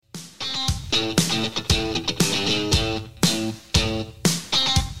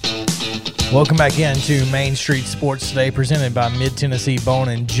Welcome back into Main Street Sports Today, presented by Mid-Tennessee Bone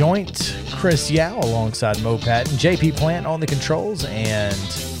and Joint. Chris Yao alongside Mo Patton, JP Plant on the controls, and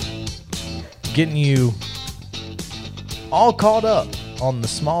getting you all caught up on the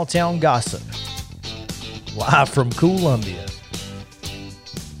small town gossip. Live from Columbia.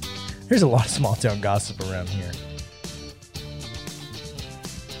 There's a lot of small town gossip around here.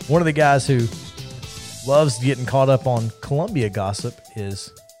 One of the guys who loves getting caught up on Columbia gossip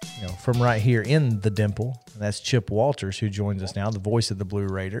is, from right here in the Dimple. And that's Chip Walters, who joins us now, the voice of the Blue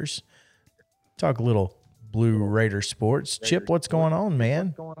Raiders. Talk a little Blue Raider sports. Chip, what's going on,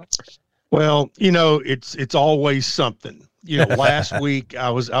 man? Well, it's always something. Last week I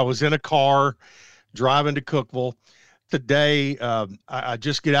was in a car driving to Cookeville. Today, I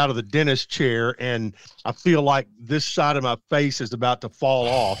just get out of the dentist chair and I feel like this side of my face is about to fall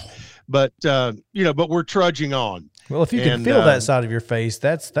off. But but we're trudging on. Well, if you can feel that side of your face,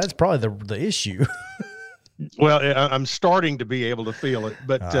 that's probably the issue. Well, I'm starting to be able to feel it,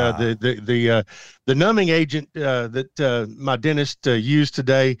 but the numbing agent that my dentist used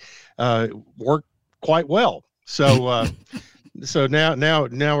today worked quite well. So so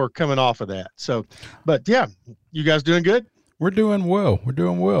now we're coming off of that. So, but yeah, you guys doing good? We're doing well.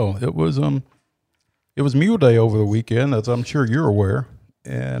 It was Mule Day over the weekend, as I'm sure you're aware.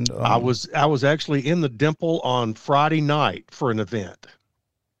 And I was actually in the Dimple on Friday night for an event.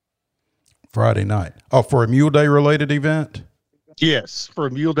 Friday night. Oh, for a Mule Day related event? Yes, for a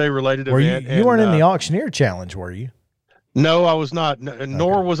Mule Day related event. You weren't in the Auctioneer Challenge, were you? No, I was not.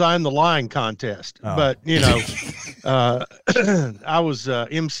 Nor was I in the lying contest. Oh. But I was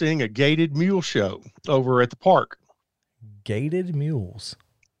emceeing a gated mule show over at the park. Gated mules.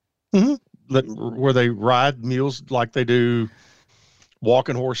 Mm-hmm. Where they ride mules like they do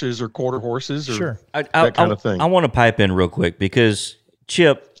walking horses or quarter horses or sure. that kind of thing. I want to pipe in real quick because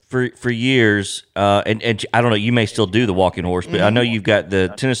Chip, for years, and I don't know, you may still do the walking horse, but I know you've got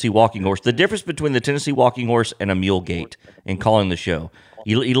the Tennessee walking horse. The difference between the Tennessee walking horse and a mule gate and calling the show,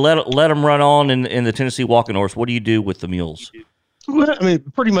 you let them run on in the Tennessee walking horse. What do you do with the mules? Well, I mean,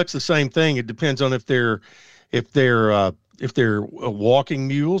 pretty much the same thing. It depends on if they're walking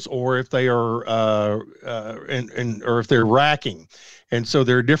mules or if they are or if they're racking. And so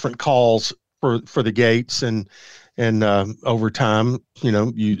there are different calls for the gates and over time,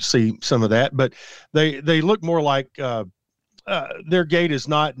 you see some of that, but they look more like their gait is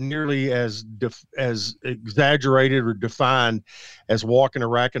not nearly as exaggerated or defined as walking or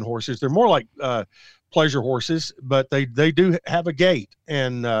racking horses. They're more like pleasure horses, but they do have a gait,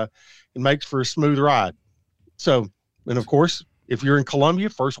 and it makes for a smooth ride. So, and of course, if you're in Columbia,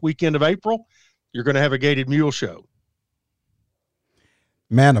 first weekend of April, you're going to have a gated mule show.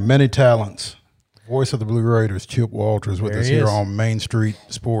 Man of many talents, voice of the Blue Raiders, Chip Walters, with us here on Main Street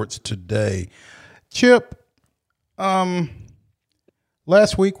Sports Today. Chip, last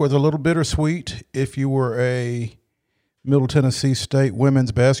week was a little bittersweet if you were a Middle Tennessee State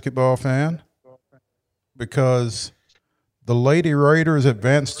women's basketball fan, because the Lady Raiders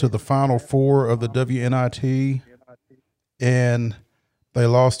advanced to the Final Four of the WNIT, and they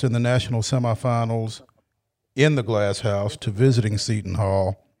lost in the national semifinals in the Glass House to visiting Seton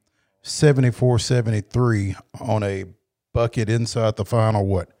Hall, 74-73 on a bucket inside the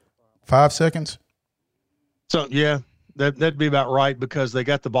final, 5 seconds? So, yeah, that'd be about right, because they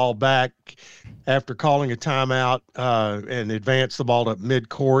got the ball back after calling a timeout and advanced the ball to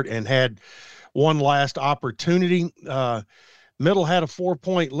midcourt and had one last opportunity. Middle had a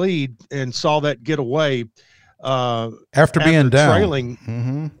 4-point lead and saw that get away. After being down.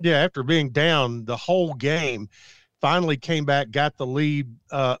 Trailing, after being down the whole game, finally came back, got the lead.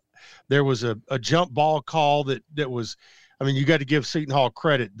 There was a jump ball call that was, I mean, you got to give Seton Hall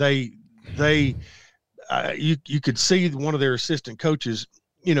credit. You could see one of their assistant coaches,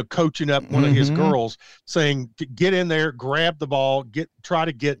 coaching up one of his girls, saying to get in there, grab the ball, try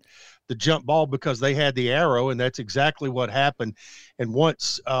to get the jump ball, because they had the arrow, and that's exactly what happened. And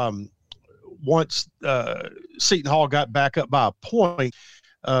once Seton Hall got back up by a point,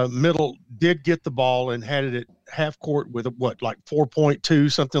 Middle did get the ball and had it at half court with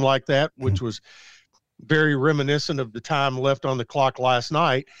 4.2, something like that, which was very reminiscent of the time left on the clock last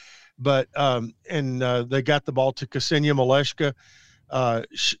night. But they got the ball to Ksenia Maleshka,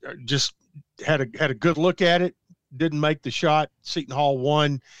 just had a good look at it, didn't make the shot. Seton Hall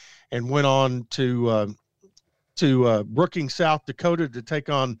won and went on to Brookings, South Dakota, to take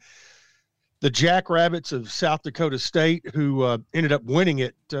on the Jackrabbits of South Dakota State, who ended up winning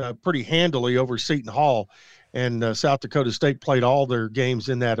it pretty handily over Seton Hall. and South Dakota State played all their games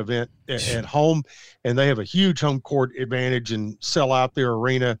in that event at home, and they have a huge home court advantage and sell out their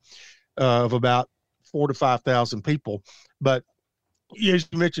arena of about 4,000 to 5,000 people. But as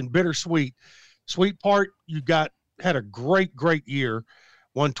you mentioned, bittersweet. Sweet part, you had a great year,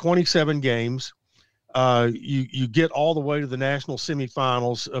 won 27 games. You get all the way to the national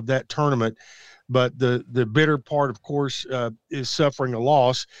semifinals of that tournament, but the bitter part, of course, is suffering a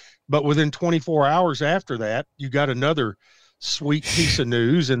loss. But within 24 hours after that, you got another sweet piece of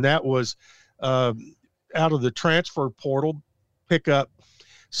news, and that was out of the transfer portal, pick up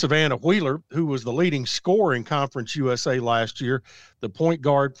Savannah Wheeler, who was the leading scorer in Conference USA last year, the point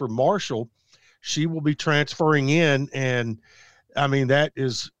guard for Marshall. She will be transferring in, and I mean, that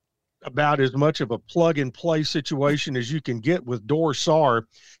is about as much of a plug-and-play situation as you can get with Dor Saar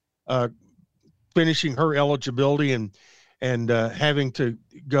finishing her eligibility and having to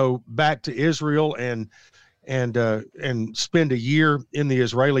go back to Israel and spend a year in the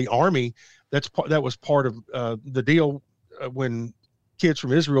Israeli army. That was part of the deal when kids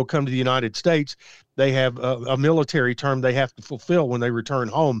from Israel come to the United States. They have a military term they have to fulfill when they return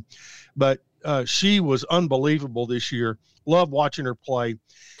home. But she was unbelievable this year. Love watching her play.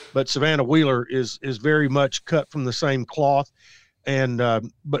 But Savannah Wheeler is very much cut from the same cloth, and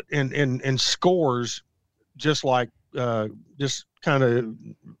scores just like just kind of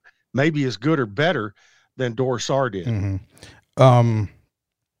maybe as good or better than Dor Saar did. Mm-hmm.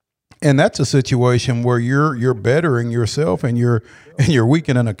 And that's a situation where you're bettering yourself and you're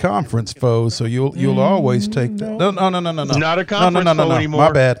weakening a conference foe. So you'll always take that. No. Not a conference foe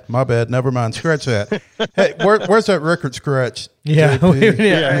anymore. My bad. Never mind. Scratch that. Hey, where's that record scratch? Yeah.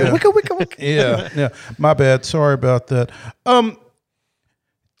 Yeah. Wicka. Yeah. My bad. Sorry about that.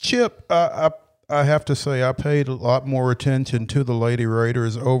 Chip, I have to say I paid a lot more attention to the Lady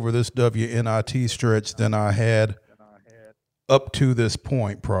Raiders over this WNIT stretch than I had up to this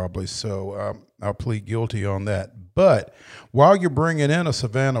point, probably. So I'll plead guilty on that. But while you're bringing in a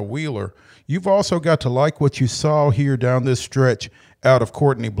Savannah Wheeler, you've also got to like what you saw here down this stretch out of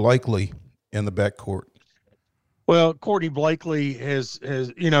Courtney Blakely in the backcourt. Well, Courtney Blakely has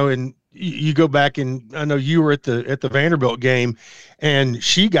and you go back, and I know you were at the Vanderbilt game, and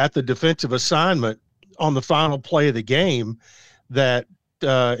she got the defensive assignment on the final play of the game that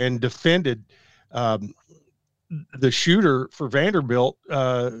and defended the shooter for Vanderbilt,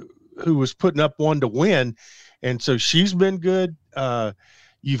 who was putting up one to win. And so she's been good.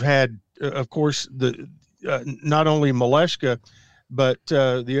 You've had, of course, the not only Maleshka, but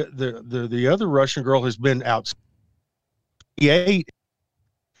the other Russian girl has been out.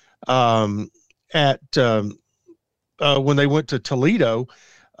 At when they went to Toledo,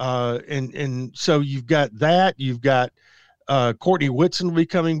 and so you've got that. You've got Courtney Whitson will be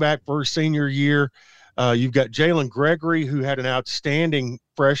coming back for her senior year. You've got Jalen Gregory, who had an outstanding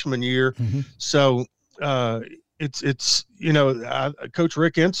freshman year. Mm-hmm. So it's Coach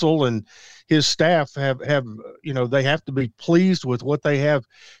Rick Insell and his staff have they have to be pleased with what they have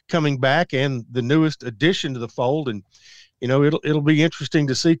coming back and the newest addition to the fold. And it'll be interesting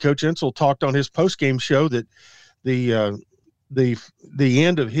to see. Coach Insell talked on his postgame show that the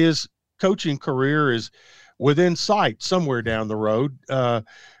end of his coaching career is within sight somewhere down the road.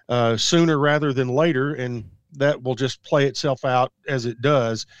 Sooner rather than later, and that will just play itself out as it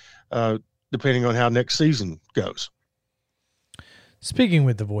does, depending on how next season goes. Speaking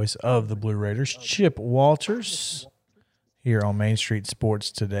with the voice of the Blue Raiders, Chip Walters, here on Main Street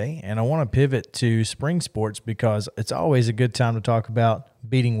Sports today, and I want to pivot to spring sports because it's always a good time to talk about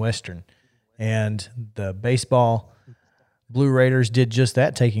beating Western, and the baseball Blue Raiders did just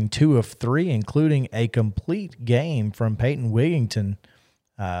that, taking 2 of 3, including a complete game from Peyton Wigington.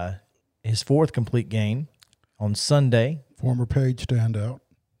 His 4th complete game on Sunday. Former Page standout.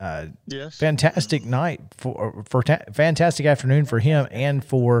 Yes. Fantastic night fantastic afternoon for him and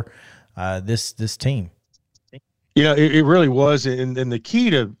for this team. It really was, and the key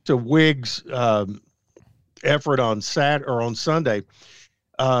to Wiggs' effort on Sunday.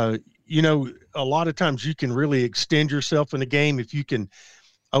 A lot of times you can really extend yourself in a game if you can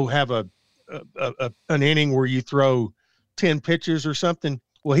have an inning where you throw 10 pitches or something.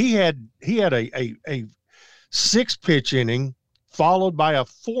 Well, he had a 6-pitch inning followed by a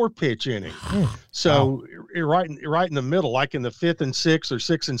 4-pitch inning. So right in the middle, like in the 5th and 6th or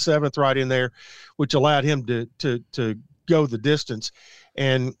 6th and 7th, right in there, which allowed him to go the distance.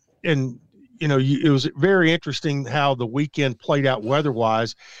 And it was very interesting how the weekend played out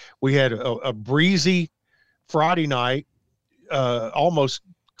weather-wise. We had a breezy Friday night, almost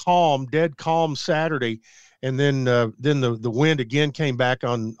calm, dead calm Saturday. And then the wind again came back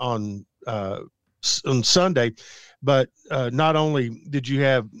on on Sunday. But not only did you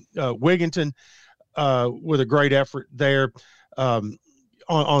have Wigginton with a great effort there,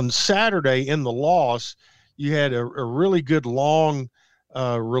 on Saturday in the loss, you had a really good long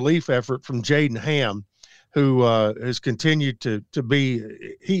relief effort from Jaden Ham, who has continued to be.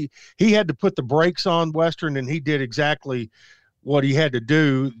 He had to put the brakes on Western, and he did exactly what he had to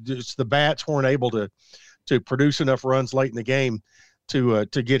do. Just the bats weren't able to produce enough runs late in the game to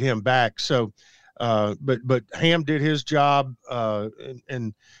get him back. So. But Ham did his job,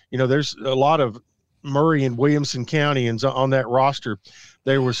 and there's a lot of Murray and Williamson Countyans on that roster.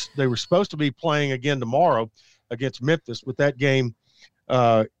 They were supposed to be playing again tomorrow against Memphis, but that game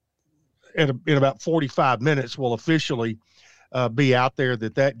in about 45 minutes will officially be out there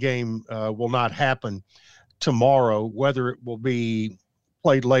that game will not happen tomorrow. Whether it will be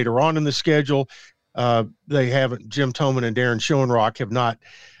played later on in the schedule, they haven't. Jim Toman and Darren Schoenrock have not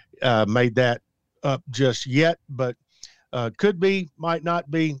made that up just yet, but could be, might not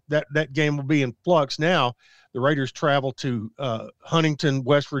be. That game will be in flux. Now the Raiders travel to Huntington,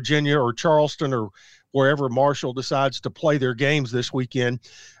 West Virginia, or Charleston, or wherever Marshall decides to play their games this weekend,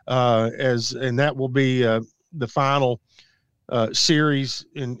 and that will be the final series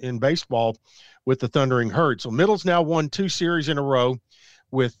in baseball with the Thundering Herd. So Middle's now won 2 series in a row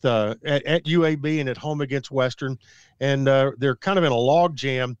with at UAB and at home against Western, and they're kind of in a log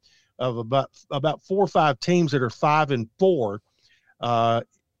jam of about 4 or 5 teams that are 5-4,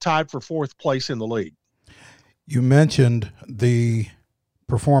 tied for 4th place in the league. You mentioned the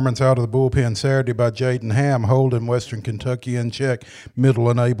performance out of the bullpen Saturday by Jaden Ham, holding Western Kentucky in check. Middle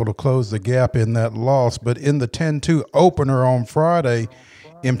unable to close the gap in that loss. But in the 10-2 opener on Friday,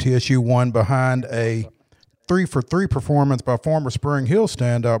 MTSU won behind a 3-for-3 performance by former Spring Hill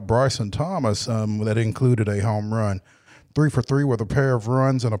standout Bryson Thomas that included a home run. 3-for-3 with a pair of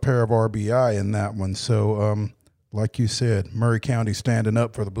runs and a pair of RBI in that one. So, like you said, Murray County standing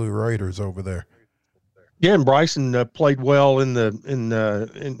up for the Blue Raiders over there. Yeah, and Bryson played well and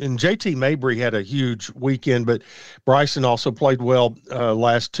JT Mabry had a huge weekend, but Bryson also played well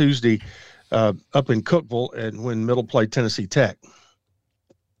last Tuesday up in Cookeville and when Middle played Tennessee Tech.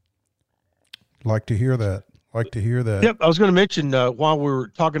 Like to hear that. Yep, I was going to mention while we were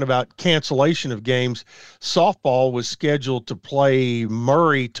talking about cancellation of games, softball was scheduled to play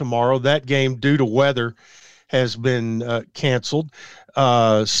Murray tomorrow. That game, due to weather, has been canceled.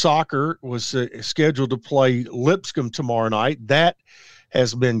 Soccer was scheduled to play Lipscomb tomorrow night. That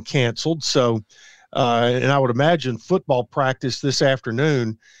has been canceled. So, and I would imagine football practice this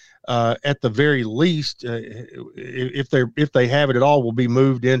afternoon, at the very least, if they have it at all, will be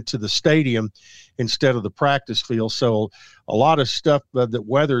moved into the stadium instead of the practice field. So a lot of stuff that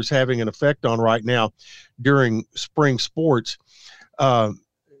weather is having an effect on right now during spring sports.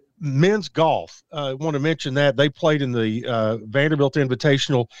 Men's golf, I want to mention that they played in the Vanderbilt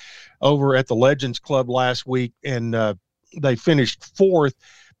Invitational over at the Legends Club last week, and they finished 4th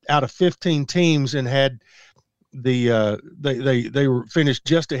out of 15 teams and had they were finished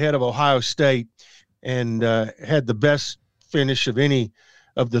just ahead of Ohio State and had the best finish of any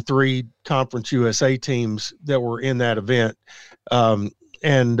of the 3 Conference USA teams that were in that event.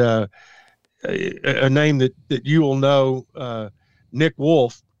 And a name that you will know, Nick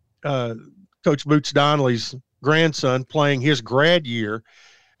Wolf, Coach Boots Donnelly's grandson, playing his grad year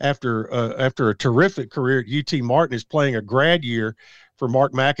after a terrific career at UT Martin, is playing a grad year for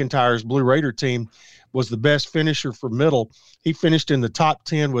Mark McIntyre's Blue Raider team, was the best finisher for Middle. He finished in the top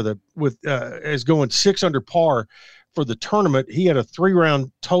 10 as going 6 under par for the tournament. He had a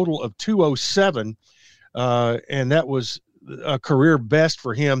 3-round total of 207, and that was a career best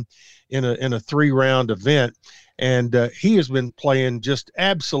for him in a 3-round event. And he has been playing just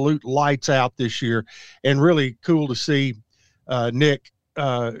absolute lights out this year, and really cool to see Nick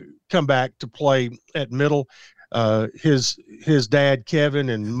come back to play at Middle. His dad Kevin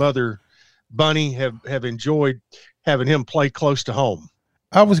and mother Bunny have enjoyed having him play close to home.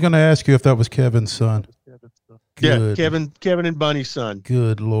 I was going to ask you if that was Kevin's son. Good. Yeah, Kevin and Bunny's son.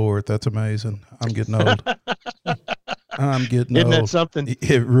 Good Lord, that's amazing. I'm getting old. Isn't that something?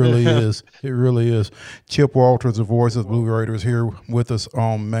 It really is. It really is. Chip Walters, the voice of the Blue Raiders, here with us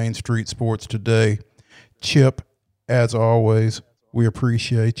on Main Street Sports today. Chip, as always, we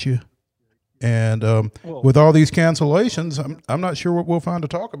appreciate you. And with all these cancellations, I'm not sure what we'll find to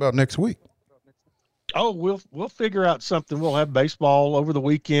talk about next week. Oh, we'll figure out something. We'll have baseball over the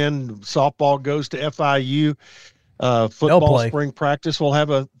weekend. Softball goes to FIU. Football spring practice. We'll have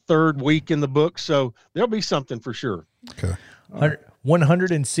a 3rd week in the book, so there'll be something for sure. Okay.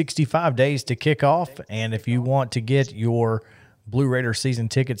 165 days to kick off, and if you want to get your Blue Raider season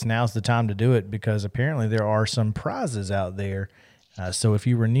tickets, now's the time to do it because apparently there are some prizes out there. So if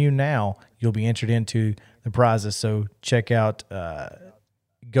you renew now, you'll be entered into the prizes. So check out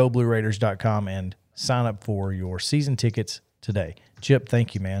GoBlueRaiders.com and sign up for your season tickets today. Chip,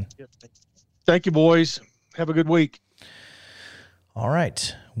 thank you, man. Thank you, boys. Have a good week. All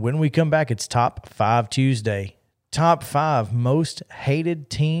right. When we come back, it's Top 5 Tuesday. Top 5 most hated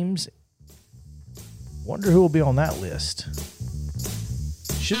teams. Wonder who will be on that list.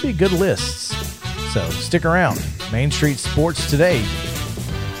 Should be good lists. So stick around. Main Street Sports Today,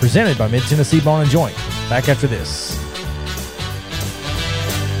 presented by Mid-Tennessee Bone & Joint. Back after this.